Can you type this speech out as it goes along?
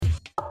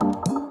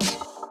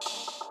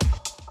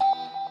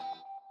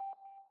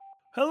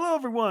Hello,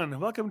 everyone.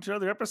 Welcome to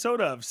another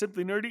episode of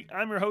Simply Nerdy.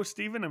 I'm your host,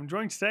 Steven. I'm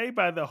joined today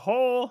by the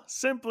whole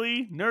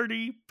Simply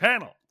Nerdy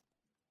panel.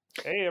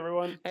 Hey,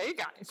 everyone. Hey,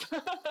 guys.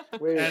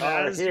 We And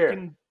are as here. you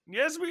can,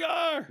 yes, we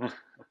are.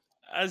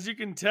 As you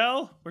can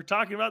tell, we're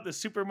talking about the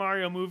Super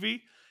Mario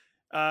movie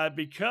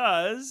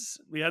because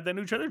we had that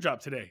new trailer drop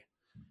today.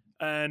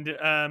 And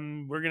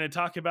we're going to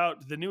talk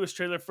about the newest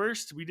trailer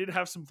first. We did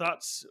have some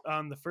thoughts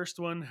on the first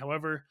one.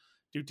 However,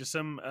 due to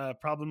some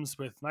problems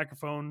with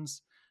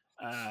microphones,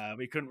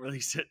 we couldn't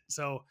release it.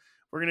 So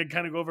we're going to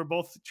kind of go over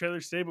both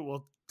trailers today, but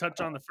we'll touch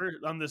on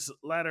this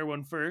latter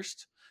one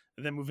first,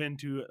 and then move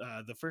into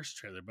the first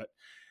trailer. But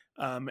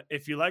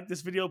if you like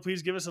this video,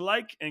 please give us a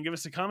like and give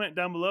us a comment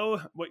down below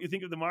what you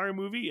think of the Mario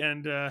movie.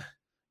 And and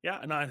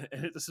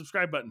hit the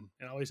subscribe button.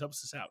 It always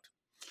helps us out.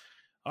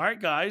 All right,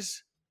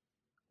 guys.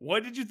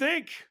 What did you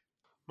think?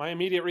 My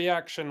immediate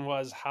reaction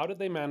was, how did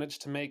they manage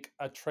to make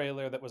a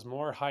trailer that was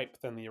more hype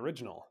than the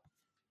original?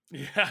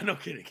 Yeah, no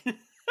kidding.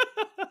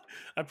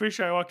 I'm pretty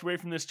sure I walked away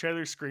from this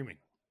trailer screaming.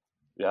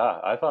 Yeah,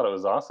 I thought it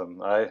was awesome.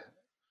 My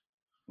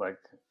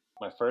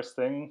first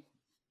thing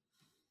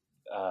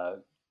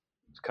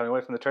coming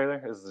away from the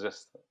trailer is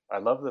just I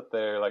love that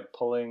they're like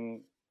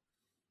pulling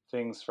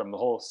things from the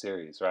whole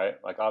series, right?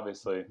 Like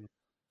obviously,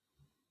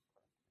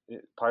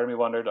 part of me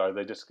wondered, is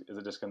it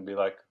just going to be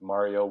like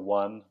Mario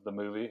 1, the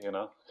movie,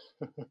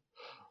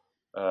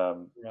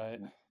 Right.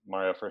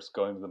 Mario first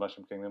going to the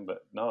Mushroom Kingdom,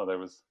 but no, there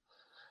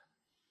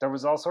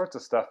was all sorts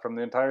of stuff from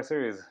the entire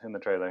series in the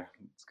trailer.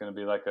 It's going to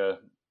be like a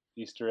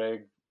Easter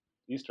egg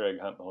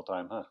hunt the whole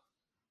time, huh?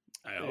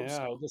 I hope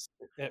so.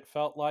 It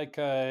felt like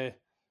a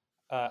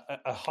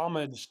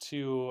homage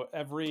to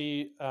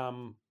every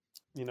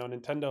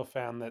Nintendo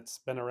fan that's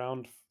been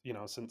around,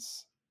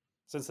 since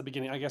the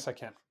beginning. I guess I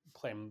can't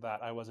claim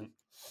that I wasn't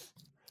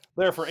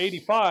there for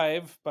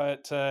 85,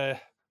 but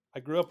I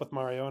grew up with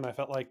Mario, and I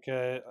felt like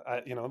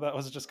that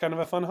was just kind of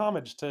a fun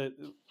homage to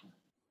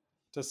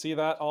see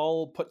that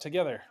all put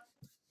together.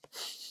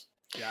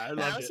 Yeah,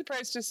 I was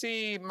surprised to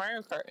see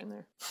Mario Kart in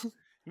there.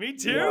 Me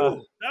too. Yeah.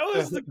 That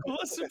was the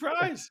coolest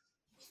surprise.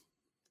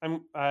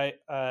 I'm going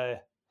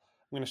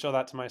to show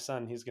that to my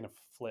son. He's going to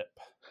flip.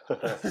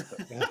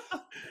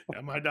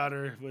 Yeah, my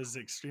daughter was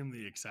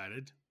extremely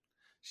excited.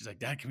 She's like,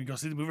 "Dad, can we go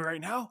see the movie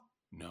right now?"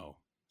 No,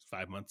 it's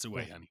 5 months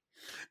away, honey.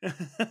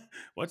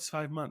 What's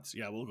 5 months?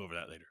 Yeah, we'll go over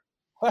that later.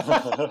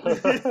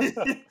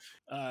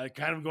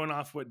 Kind of going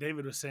off what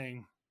David was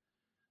saying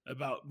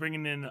about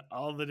bringing in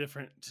all the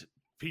different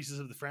pieces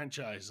of the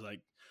franchise. Like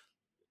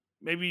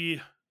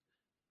maybe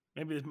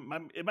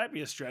it might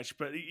be a stretch,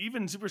 but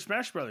even Super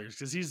Smash Brothers,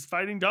 because he's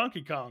fighting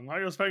Donkey Kong.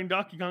 Mario's fighting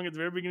Donkey Kong at the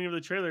very beginning of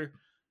the trailer,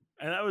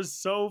 and that was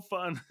so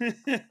fun.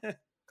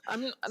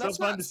 That's so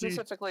not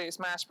specifically a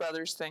Smash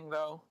Brothers thing,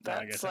 though.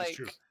 That's, I guess that's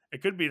true.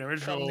 It could be an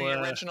original from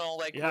the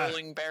original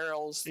rolling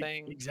barrels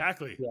thing.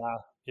 Exactly. Yeah.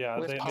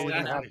 They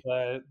didn't have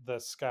the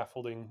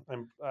scaffolding.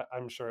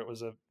 I'm sure it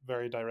was a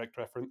very direct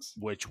reference,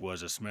 which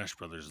was a Smash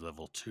Brothers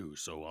level 2.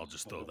 So I'll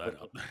just throw that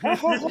out there.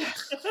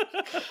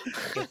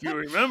 If you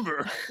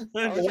remember,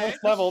 okay.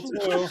 Level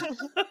 2.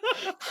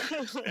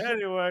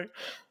 Anyway,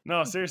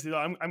 no, seriously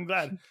though, I'm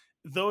glad.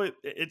 Though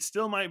it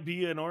still might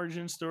be an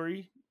origin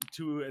story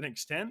to an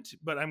extent,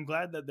 but I'm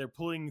glad that they're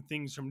pulling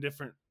things from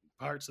different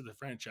parts of the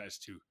franchise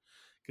too,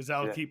 because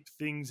that'll keep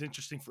things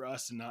interesting for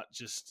us and not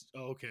just,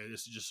 okay,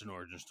 this is just an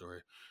origin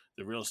story.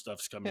 The real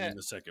stuff's coming in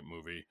the second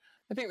movie.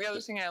 I think the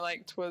other thing I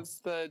liked was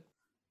the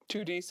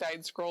 2D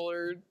side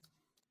scroller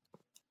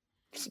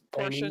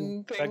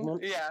portion thing.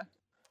 Segment? Yeah.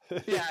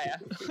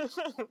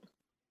 It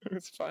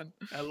was fun.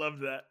 I love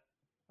that.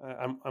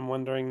 I'm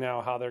wondering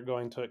now how they're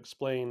going to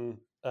explain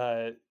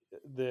the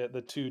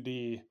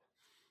 2D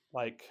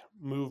like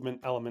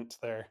movement element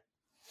there.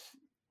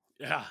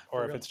 Yeah.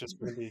 Or if it's just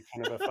going to be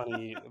kind of a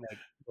funny like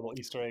little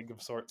Easter egg of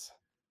sorts.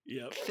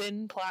 Yep.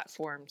 Thin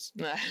platforms.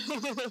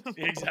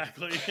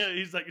 Exactly. Yeah,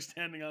 he's like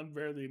standing on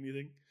barely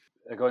anything.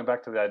 Going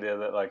back to the idea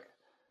that like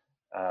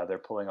they're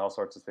pulling all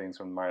sorts of things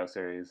from the Mario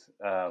series.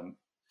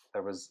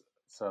 There was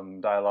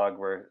some dialogue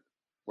where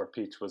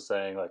Peach was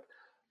saying like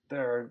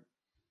there are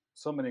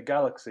so many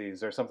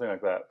galaxies or something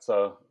like that.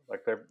 So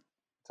like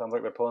sounds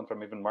like they're pulling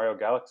from even Mario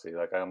Galaxy.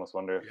 Like I almost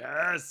wonder if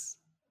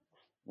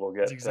we'll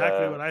get that's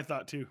exactly what I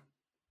thought too.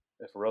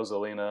 If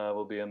Rosalina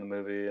will be in the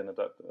movie and if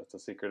that's a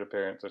secret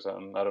appearance or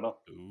something. I don't know.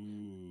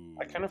 Ooh.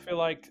 I kind of feel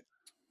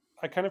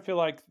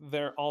like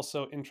they're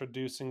also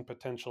introducing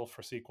potential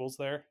for sequels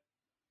there.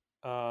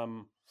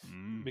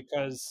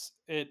 Because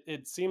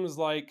it seems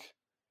like,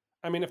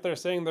 I mean, if they're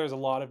saying there's a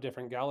lot of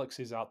different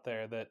galaxies out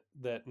there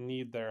that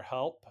need their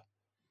help,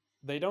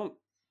 they're not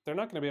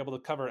going to be able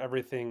to cover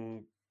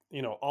everything,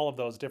 all of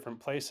those different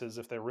places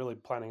if they're really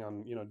planning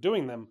on,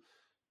 doing them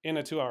in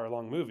a 2-hour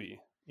long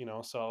movie,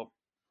 so.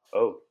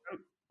 Oh,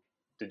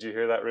 did you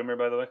hear that rumor,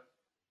 by the way?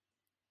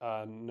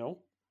 No.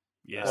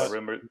 Yes.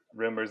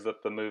 Rumors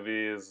that the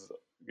movie is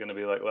going to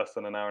be like less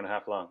than an hour and a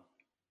half long.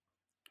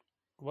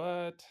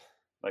 What?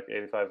 Like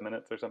 85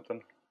 minutes or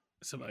something.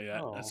 Something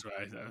like that. That's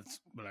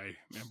what I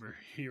remember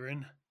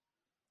hearing.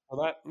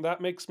 Well,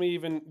 that makes me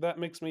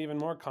even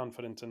more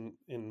confident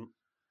in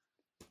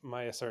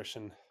my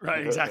assertion.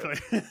 Right, exactly.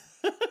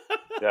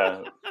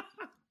 Yeah,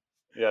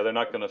 they're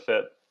not going to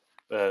fit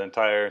an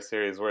entire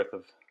series worth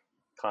of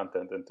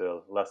content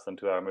into less than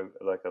 2 hour movie,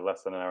 like a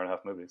less than an hour and a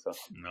half movie. So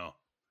No.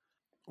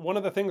 One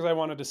of the things I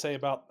wanted to say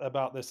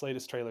about this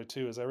latest trailer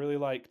too is I really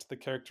liked the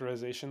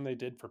characterization they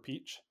did for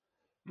Peach.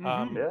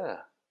 Mhm. yeah,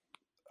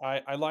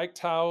 I liked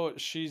how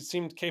she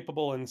seemed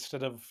capable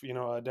instead of,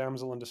 a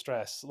damsel in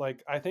distress.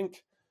 Like, I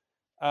think,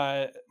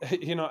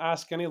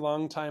 ask any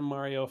longtime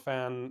Mario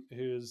fan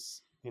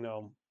who's,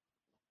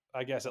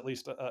 I guess at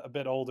least a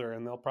bit older,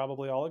 and they'll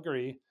probably all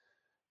agree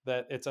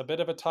that it's a bit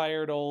of a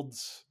tired old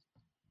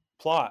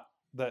plot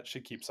that she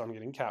keeps on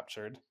getting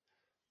captured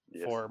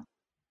yes. for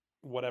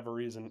whatever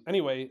reason.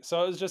 Anyway,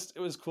 so it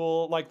was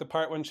cool. Like the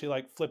part when she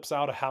like flips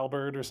out a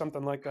halberd or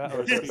something like that.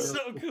 Or It's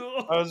so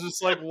cool. I was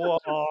just like, whoa.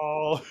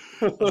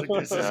 I was like,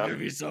 this is gonna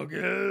be so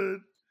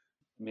good.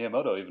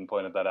 Miyamoto even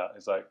pointed that out.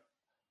 He's like,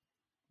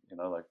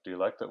 like, do you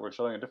like that we're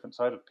showing a different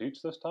side of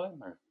Peach this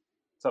time, or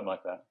something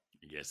like that?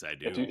 Yes, I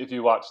do. If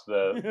you watch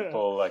the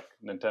full like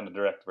Nintendo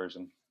Direct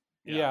version.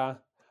 Yeah.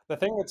 The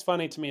thing that's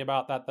funny to me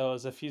about that though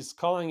is if he's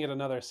calling it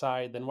another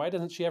side, then why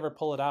doesn't she ever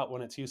pull it out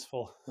when it's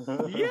useful?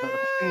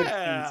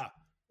 Yeah.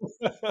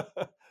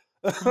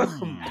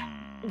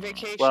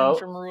 Vacation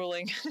from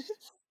ruling.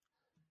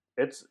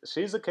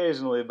 She's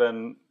occasionally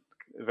been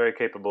very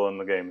capable in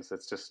the games.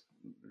 It's just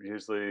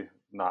usually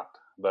not.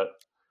 But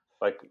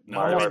like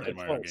Mario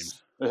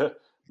games.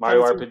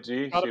 Mario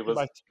RPG, she was.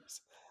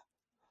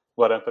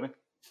 What, Anthony?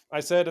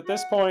 I said at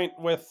this point,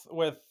 with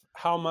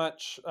how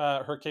much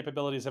her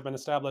capabilities have been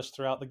established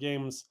throughout the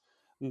games,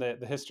 and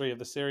the history of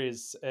the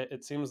series,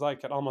 it seems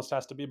like it almost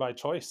has to be by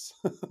choice.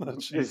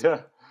 She's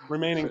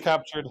remaining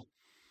captured.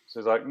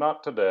 She's like,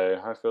 not today.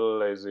 I feel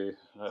lazy.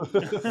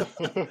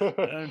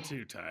 I'm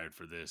too tired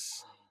for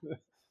this.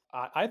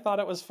 I thought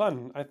it was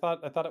fun. I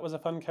thought it was a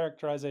fun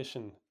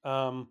characterization.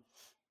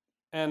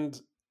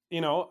 And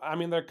I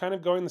mean, they're kind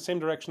of going the same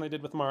direction they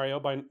did with Mario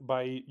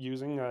by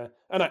using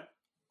and I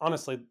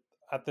honestly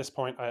at this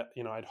point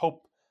I'd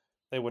hope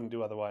they wouldn't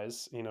do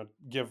otherwise.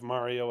 Give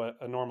Mario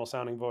a normal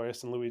sounding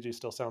voice and Luigi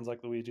still sounds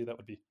like Luigi. That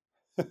would be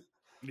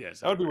yes,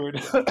 that would be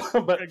weird.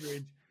 But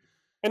agreed.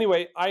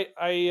 Anyway, I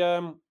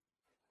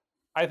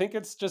think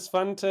it's just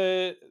fun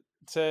to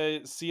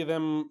see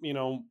them,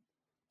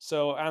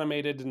 so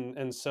animated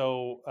and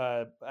so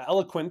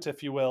eloquent,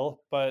 if you will.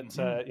 But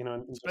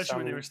especially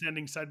when they were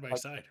standing side by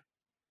side.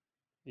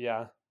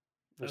 Yeah,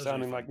 they're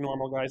sounding like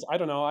normal guys. I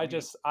don't know. I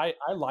just I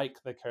like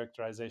the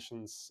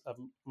characterizations of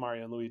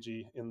Mario and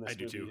Luigi in this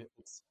movie. Too.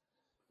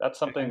 That's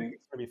something.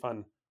 It's gonna be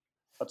fun.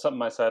 That's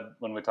something I said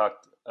when we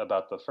talked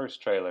about the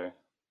first trailer.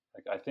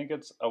 Like, I think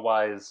it's a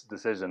wise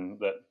decision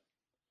that.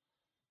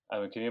 I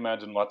mean, can you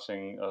imagine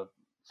watching a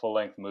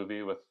full-length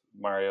movie with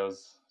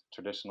Mario's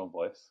traditional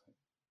voice,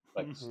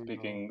 like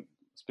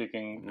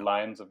speaking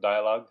lines of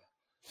dialogue?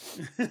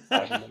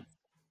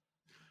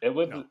 It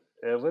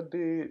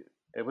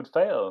would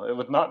fail. It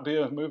would not be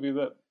a movie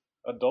that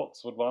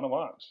adults would want to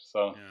watch.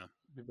 So it'd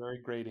be very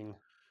grating.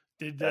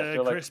 Did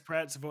Chris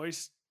Pratt's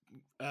voice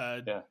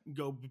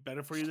go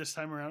better for you this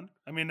time around?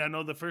 I mean, I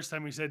know the first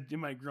time we said it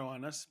might grow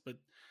on us, but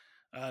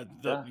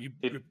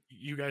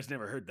you guys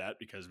never heard that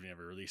because we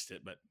never released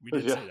it, but we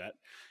did say that.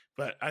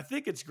 But I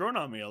think it's grown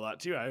on me a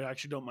lot too. I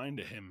actually don't mind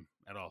him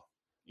at all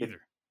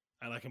either.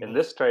 I like him in both.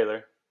 this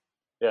trailer.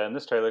 Yeah, in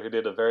this trailer, he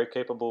did a very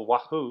capable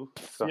Wahoo.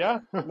 So. Yeah,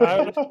 I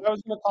was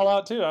going to call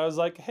out too. I was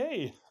like,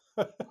 hey,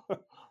 there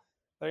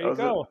you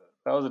go.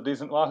 That was a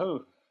decent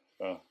Wahoo.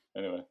 So,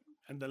 anyway.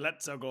 And the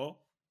Let's Go.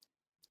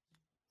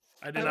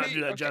 I did not do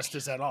that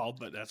justice at all,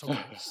 but that's okay.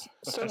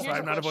 So that's why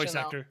I'm not a voice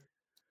actor.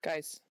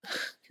 Guys,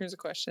 here's a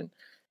question.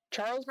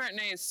 Charles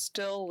Martinet is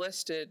still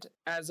listed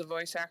as a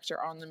voice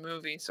actor on the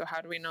movie, so how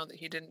do we know that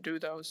he didn't do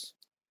those?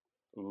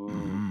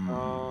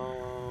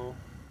 Ooh.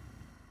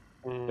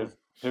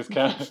 His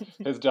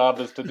job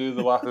is to do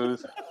the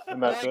Wahoos,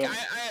 and that's it.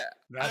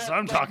 That's what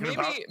I'm talking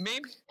about.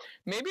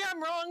 Maybe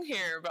I'm wrong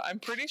here, but I'm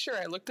pretty sure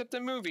I looked up the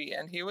movie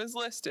and he was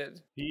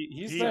listed.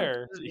 He's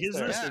there. He's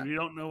listed. Yeah. We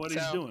don't know what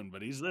he's doing,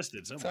 but he's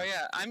listed somewhere. So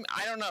yeah,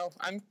 I don't know.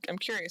 I'm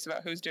curious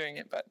about who's doing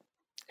it, but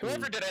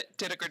whoever did it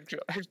did a good job.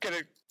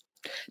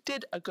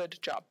 Did a good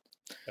job.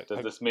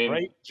 Does this mean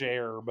great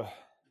job?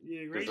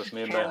 Yeah, great. Does this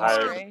mean they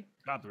hired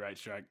copyright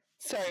strike?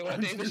 Sorry, what,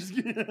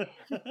 David?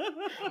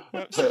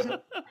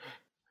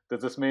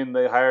 Does this mean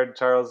they hired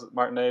Charles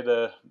Martinet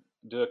to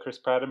do a Chris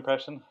Pratt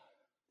impression?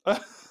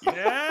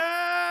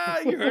 Yeah,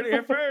 you heard it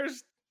here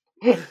first.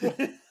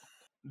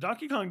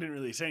 Donkey Kong didn't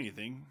really say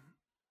anything,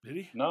 did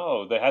he?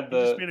 No, they had he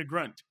just made a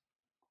grunt.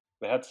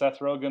 They had Seth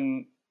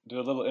Rogen do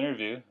a little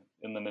interview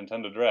in the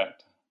Nintendo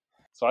Direct.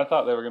 So I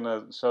thought they were going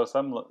to show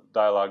some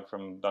dialogue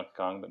from Donkey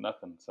Kong, but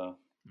nothing. So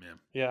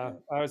yeah,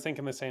 I was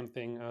thinking the same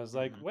thing. I was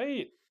like,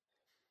 wait,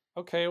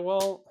 okay,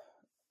 well,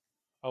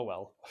 oh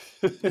well.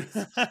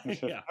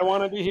 Yeah. I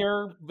wanted to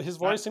hear his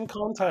voice in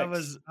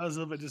context. I was a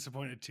little bit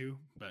disappointed too,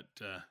 but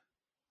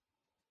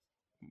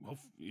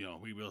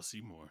we will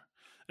see more.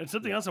 And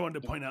something else I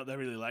wanted to point out that I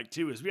really like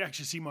too is we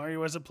actually see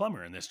Mario as a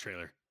plumber in this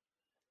trailer.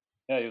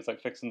 Yeah, he was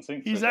like fixing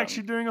sinks. He's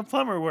actually doing a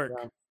plumber work.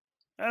 Yeah.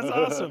 That's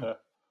awesome.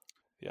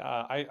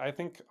 Yeah, I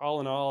think all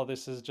in all,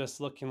 this is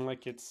just looking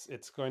like it's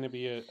going to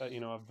be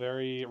a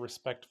very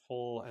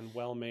respectful and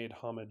well made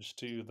homage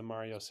to the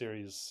Mario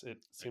series.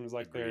 It seems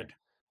like Agreed.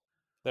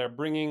 they're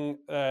bringing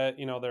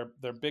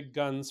their big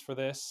guns for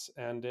this,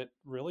 and it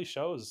really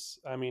shows.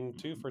 I mean,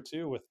 2 for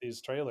 2 with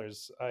these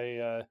trailers.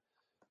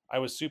 I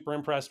was super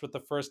impressed with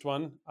the first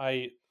one.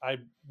 I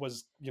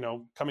was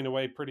coming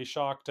away pretty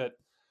shocked at,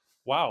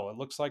 wow, it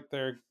looks like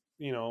they're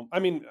I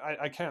mean,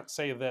 I can't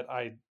say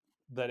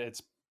that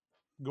it's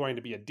going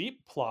to be a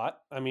deep plot.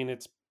 I mean,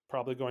 it's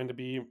probably going to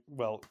be,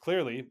 well,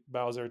 clearly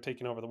Bowser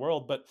taking over the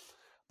world, but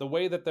the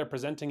way that they're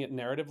presenting it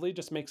narratively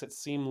just makes it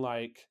seem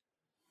like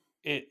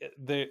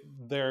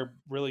they're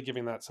really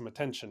giving that some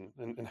attention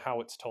and how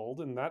it's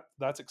told, and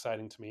that's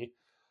exciting to me.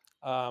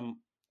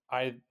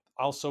 I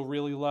also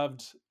really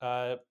loved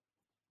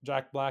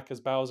Jack Black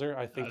as Bowser.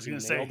 I think he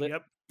nailed it.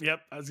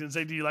 Yep. I was gonna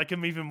say, do you like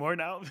him even more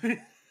now?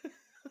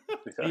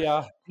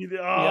 Yeah.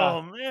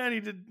 Man,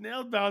 he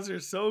nailed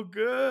Bowser so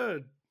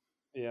good.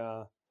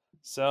 Yeah.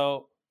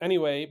 So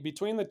anyway,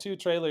 between the 2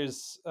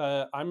 trailers,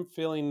 I'm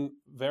feeling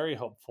very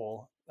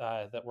hopeful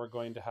that we're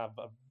going to have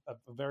a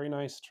very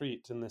nice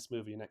treat in this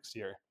movie next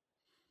year.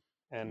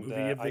 And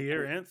movie of the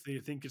year, Anth? Do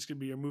you think it's going to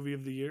be your movie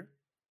of the year?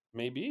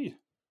 Maybe.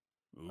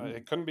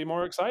 I couldn't be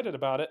more excited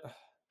about it.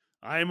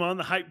 I'm on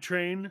the hype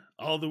train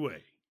all the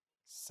way.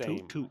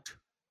 Same. Toot.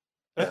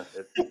 Yeah,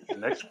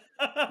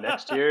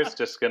 next year is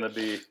just going to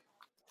be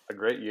a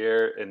great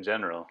year in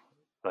general.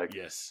 Like,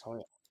 yes. Oh,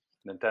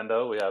 yeah.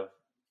 Nintendo, we have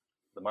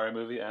the Mario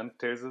movie and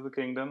Tears of the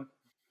Kingdom.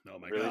 Oh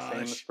my really gosh. in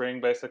the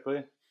spring, basically.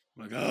 Oh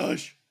my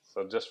gosh.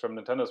 So just from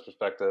Nintendo's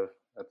perspective,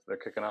 they're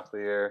kicking off the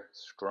year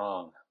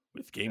strong.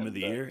 With Game of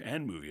the Year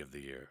and Movie of the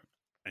Year.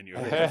 And you're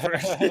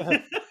first.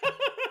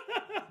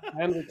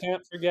 And we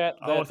can't forget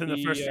that within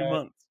the first few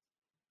months.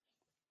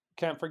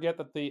 Can't forget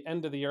that the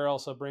end of the year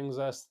also brings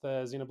us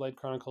the Xenoblade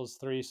Chronicles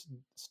 3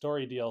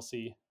 story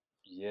DLC.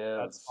 Yeah.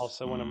 That's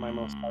also one of my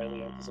most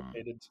highly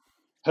anticipated.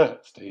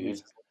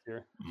 Steve.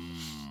 Here.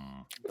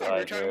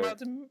 We're talking about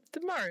the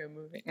Mario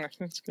movie. But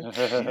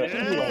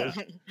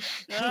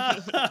yeah.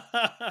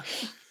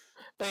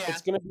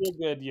 It's going to be a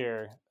good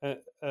year,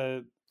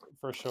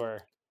 for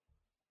sure.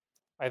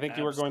 I think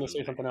you were going to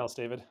say something else,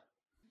 David.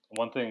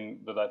 One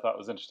thing that I thought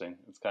was interesting,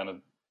 it's kind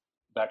of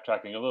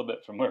backtracking a little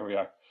bit from where we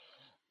are,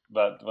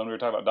 but when we were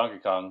talking about Donkey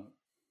Kong,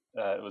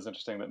 it was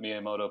interesting that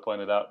Miyamoto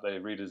pointed out they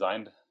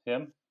redesigned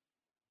him.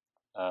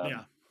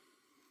 Yeah.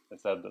 They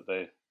said that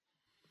they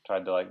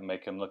tried to like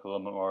make him look a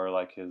little bit more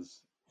like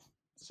his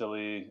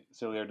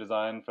sillier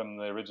design from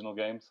the original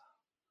games.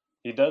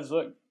 He does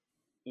look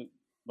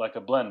like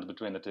a blend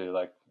between the two,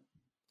 like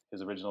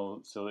his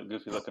original silly,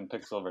 goofy-looking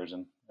pixel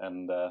version,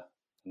 and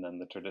then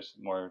the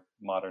more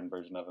modern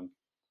version of him.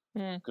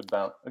 Mm. A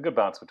good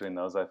bounce between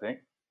those, I think.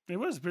 It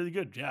was pretty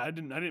good. Yeah, I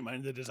didn't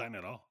mind the design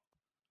at all.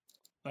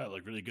 That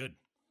looked really good.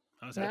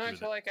 I was happy Now I with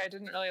feel it. like I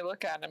didn't really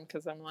look at him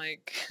because I'm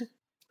like,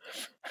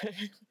 I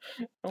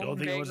Don't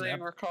think it was vaguely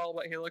him. recall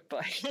what he looked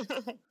like.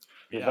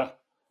 Yeah.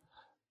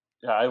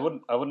 I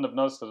wouldn't have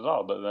noticed it at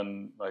all, but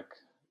then like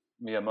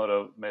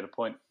Miyamoto made a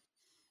point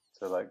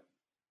to like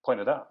point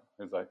it out.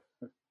 He's like,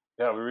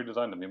 yeah, we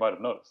redesigned him. You might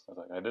have noticed. I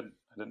was like, I didn't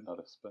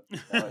notice, but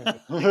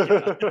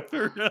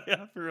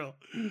Yeah, for real.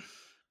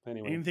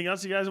 Anyway, Anything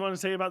else you guys want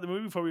to say about the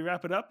movie before we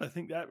wrap it up? I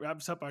think that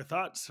wraps up our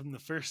thoughts from the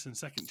first and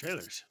second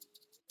trailers.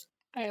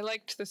 I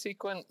liked the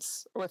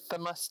sequence with the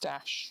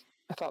mustache.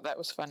 I thought that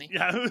was funny.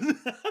 Yeah,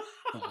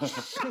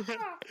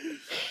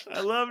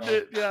 I loved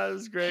it. Yeah, it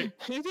was great.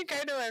 You think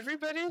I know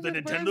everybody? The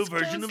that Nintendo wears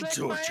version clothes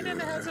of like mine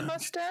and has a torture.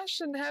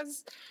 mustache and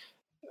has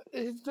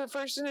the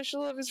first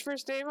initial of his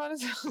first name on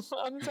his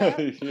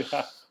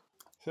hat.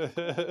 yeah,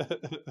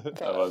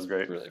 that was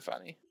great. Really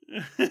funny.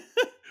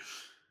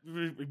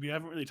 We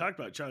haven't really talked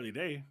about Charlie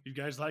Day. You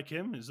guys like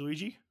him as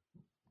Luigi?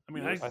 I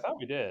mean, I thought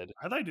we did.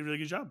 I thought he did a really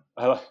good job.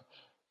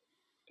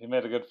 He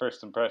made a good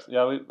first impression.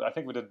 Yeah, I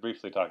think we did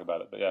briefly talk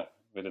about it, but yeah,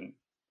 we didn't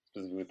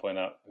specifically point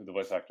out who the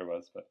voice actor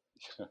was. But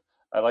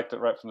I liked it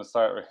right from the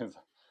start. Where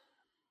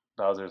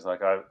Bowser's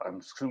like,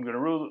 I'm soon going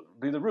to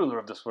be the ruler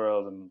of this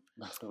world, and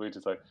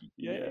Luigi's like,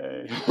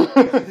 yay.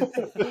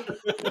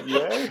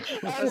 Yay.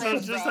 That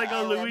sounds just like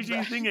a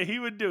Luigi thing that he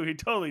would do. He'd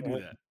totally do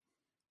that.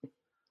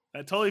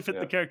 That totally fit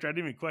the character. I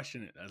didn't even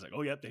question it. I was like,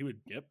 oh, yep, he would.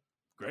 Yep,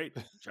 great.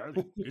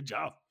 Charlie, good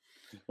job.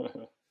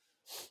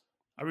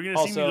 Are we going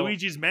to see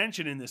Luigi's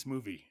Mansion in this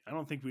movie? I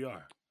don't think we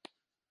are.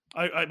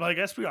 I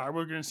guess we are.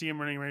 We're going to see him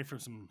running away from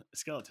some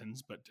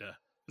skeletons, but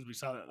because we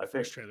saw that in the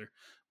first trailer.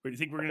 But do you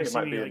think we're going to see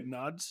any like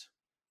nods?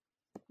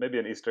 Maybe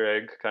an Easter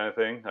egg kind of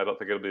thing. I don't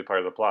think it'll be part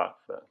of the plot.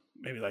 But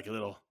maybe like a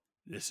little,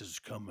 this is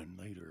coming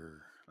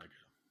later, like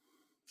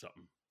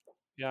something.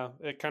 Yeah,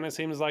 it kind of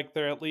seems like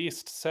they're at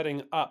least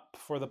setting up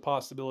for the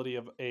possibility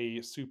of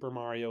a Super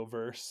Mario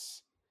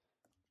verse.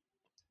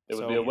 It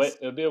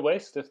would be a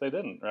waste if they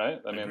didn't, right?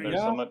 I mean, there's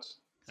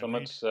so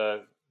much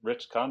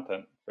rich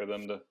content for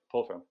them to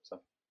pull from. So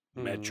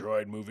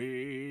Metroid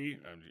movie.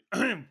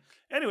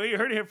 Anyway, you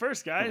heard it here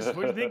first, guys. What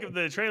do you think of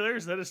the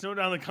trailers? Let us know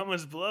down in the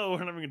comments below. We're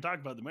not even going to talk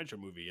about the Metro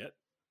movie yet.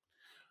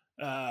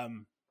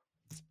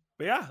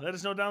 But yeah, let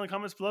us know down in the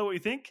comments below what you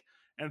think.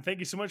 And thank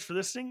you so much for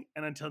listening.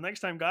 And until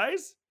next time,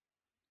 guys,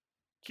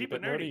 keep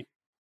it nerdy.